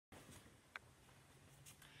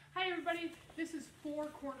everybody, this is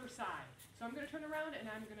 4 Corner Sai. So I'm going to turn around and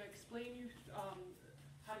I'm going to explain you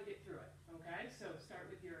how to get through it. Okay, so start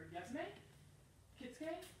with your Yesme,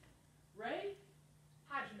 Kitsuke, Rei,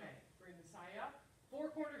 Hajime. Bring the Sai up,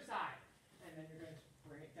 4 Corner Sai, and then you're going to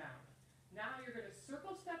bring it down. Now you're going to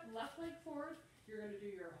circle step left leg forward. You're going to do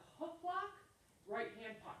your hook block, right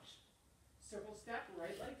hand punch. Circle step,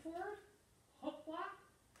 right leg forward, hook block,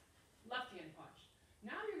 left hand punch.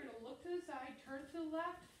 Now you're going to look to the side, turn to the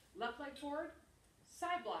left, left leg forward,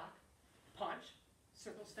 side block, punch,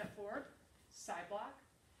 circle step forward, side block,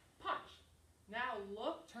 punch. Now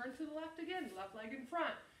look, turn to the left again, left leg in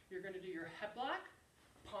front. You're going to do your head block,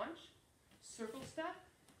 punch, circle step,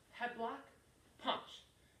 head block, punch.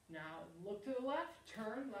 Now look to the left,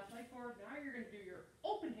 turn, left leg forward. Now you're going to do your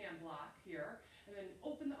open hand block here, and then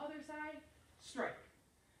open the other side, strike.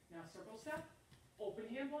 Now circle step,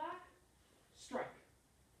 open hand block, strike.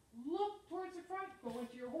 Look towards the front, go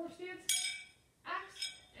into your horse stance, X,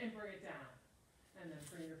 and bring it down. And then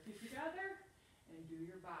bring your feet together and do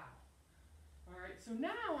your bow. All right, so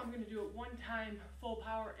now I'm going to do it one time, full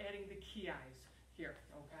power, adding the key eyes here,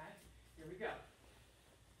 okay? Here we go.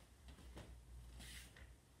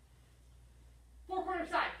 4 Corner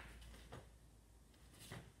Sai.